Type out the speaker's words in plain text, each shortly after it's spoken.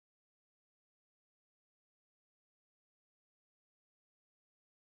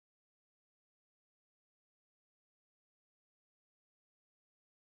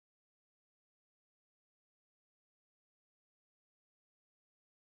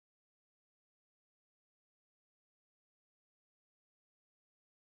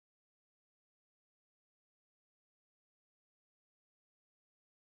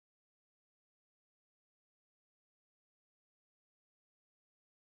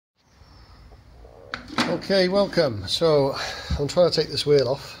Okay, welcome. So I'm trying to take this wheel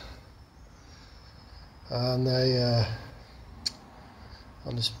off, and on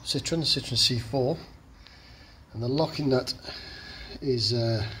this Citroen C4, and the locking nut is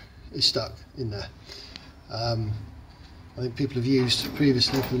stuck in there. I think people have used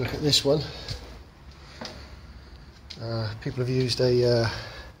previously, if you look at this one, people have used an air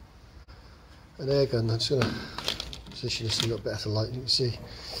gun. I'm just going to position this a little better light. You can see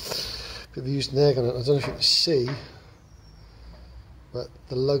people have used an air gun. I don't know if you can see, but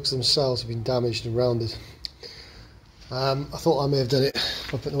the lugs themselves have been damaged and rounded. I thought I may have done it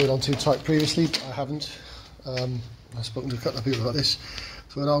by putting the wheel on too tight previously, but I haven't. I've spoken to a couple of people about this.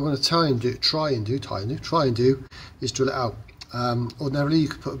 So what I'm going to try and do is drill it out. Ordinarily you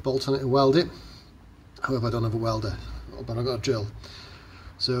could put a bolt on it and weld it. However, I don't have a welder, but I've got a drill.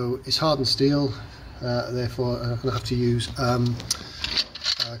 So it's hardened steel, therefore I'm going to have to use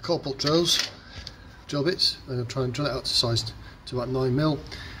corporate drill bits. I'm going to try and drill it out to size to about 9mm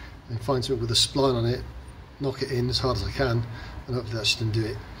and find something with a spline on it, knock it in as hard as I can, and hopefully that should do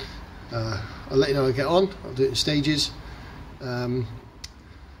it. I'll let you know how I get on. I'll do it in stages, and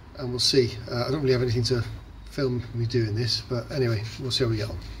we'll see. I don't really have anything to film me doing this, but anyway, we'll see how we get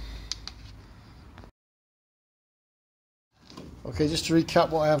on. Okay, just to recap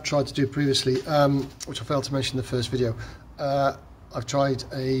what I have tried to do previously, which I failed to mention in the first video. I've tried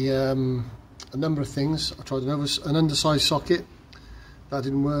a number of things. I've tried an undersized socket. That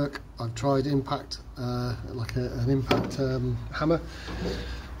didn't work. I've tried impact, like an impact hammer.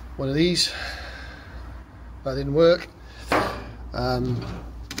 One of these. That didn't work. I've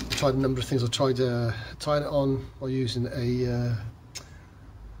tried a number of things. I've tried tying it on by using a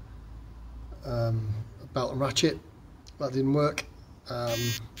belt and ratchet. That didn't work. Yeah,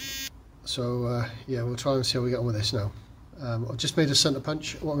 we'll try and see how we get on with this now. I've just made a centre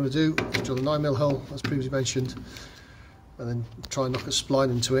punch. What I'm going to do is drill a 9mm hole, as previously mentioned, and then try and knock a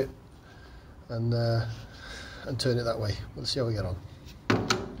spline into it and turn it that way. We'll see how we get on.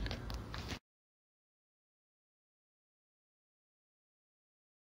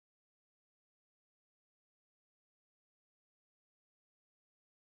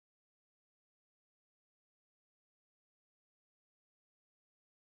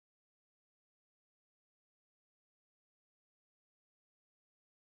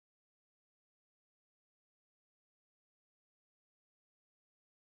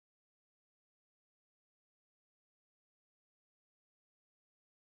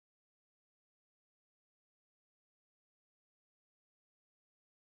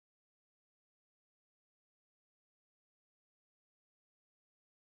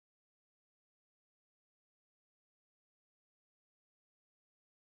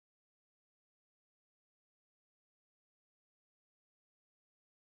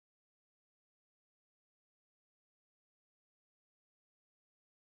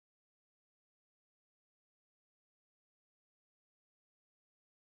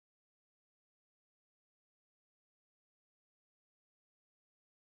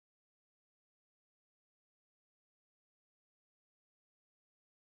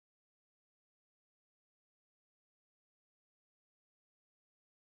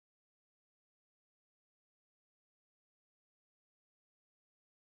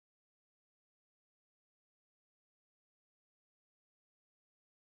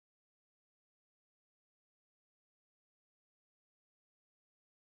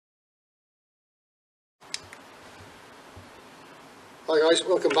 Hi guys,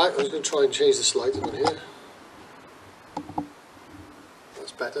 welcome back. I was going to try and change the slides on here.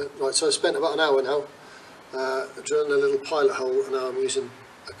 That's better. Right, so I spent about an hour now drilling a little pilot hole, and now I'm using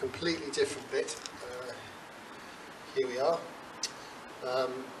a completely different bit. Here we are. I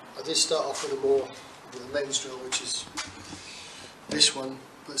did start off with a mains drill, which is this one,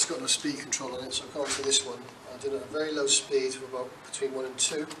 but it's got no speed control on it, so I've gone for this one. I did it at a very low speed, of about between 1 and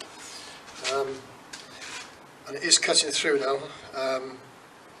 2. And it is cutting through now.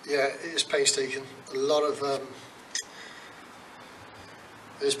 Yeah, it is painstaking. A lot of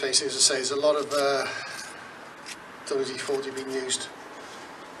it is painstaking, as I say. There's a lot of WD-40 being used.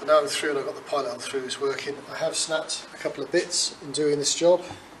 But now I'm through and I've got the pilot hole through. It's working. I have snapped a couple of bits in doing this job,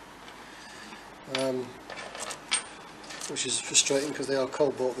 which is frustrating because they are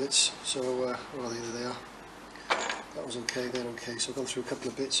cold bought bits. So, well, either they are. That was okay. They're okay. So I've gone through a couple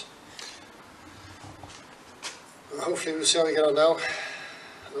of bits. Hopefully we'll see how we get on now.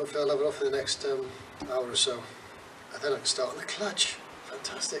 Hopefully I'll have it off in the next hour or so, and then I can start on the clutch.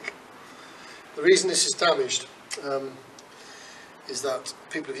 Fantastic. The reason this is damaged is that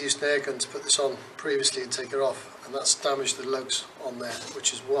people have used an air gun to put this on previously and take it off, and that's damaged the lugs on there,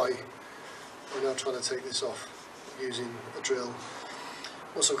 which is why I'm now trying to take this off using a drill.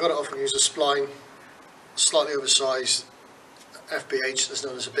 Once I've got it off, I'm using a spline, slightly oversized FBH that's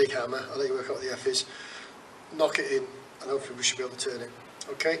known as a big hammer. I'll let you work out what the F is. Knock it in and hopefully we should be able to turn it.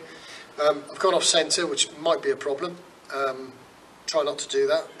 Okay, I've gone off centre, which might be a problem. Try not to do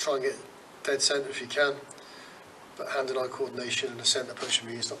that. Try and get dead centre if you can. But hand and eye coordination and a centre push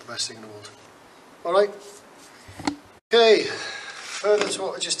me is not the best thing in the world. Alright. Okay, further to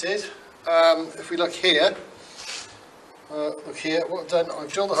what I just did. If we look here, what I've done,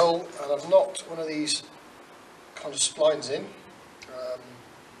 I've drilled a hole and I've knocked one of these kind of splines in.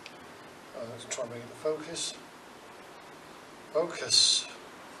 Let's try and bring it to focus. Focus,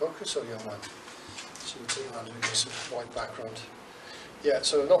 oh young man. So we'll take around and some white background. Yeah,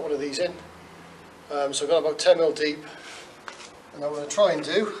 so I've knocked one of these in. So I've got about 10mm deep. And what I'm going to try and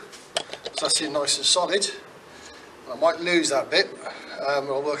do, because that's in nice and solid, I might lose that bit,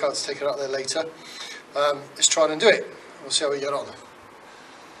 I'll work out to take it out there later, is try and undo it. We'll see how we get on.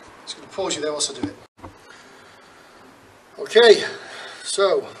 Just going to pause you there whilst I do it. Okay,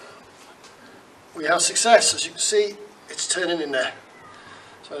 so we have success. As you can see, it's turning in there.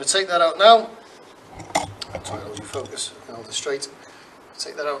 So I'm going to take that out now. I'll try and hold you focus, I can hold it straight.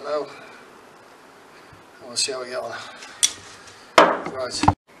 Take that out now, and we'll see how we get on. Right.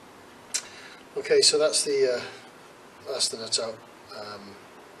 Okay, so that's the nuts out.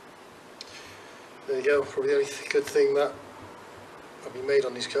 There you go. Probably the only good thing that will be made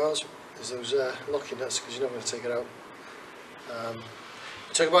on these cars is those locking nuts, because you're not going to take it out.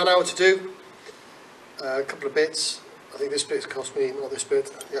 It took about an hour to do. A couple of bits. I think this bit's cost me, not this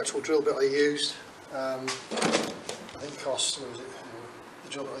bit, the actual drill bit I used. I think cost, what was it? The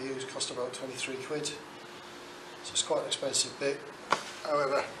drill that I used cost about 23 quid. So it's quite an expensive bit.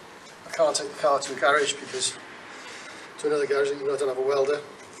 However, I can't take the car to a garage because to another garage, even though I don't have a welder.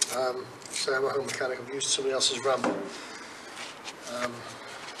 So I'm a home mechanic, I've used somebody else's ramp.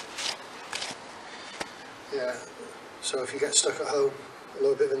 Yeah, so if you get stuck at home, a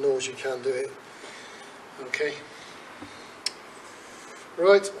little bit of a nausea, you can do it. Okay.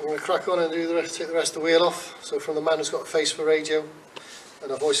 Right, I'm going to crack on and do the rest, take the rest of the wheel off. So from the man who's got a face for radio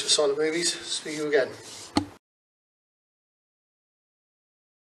and a voice for silent movies, speak to you again.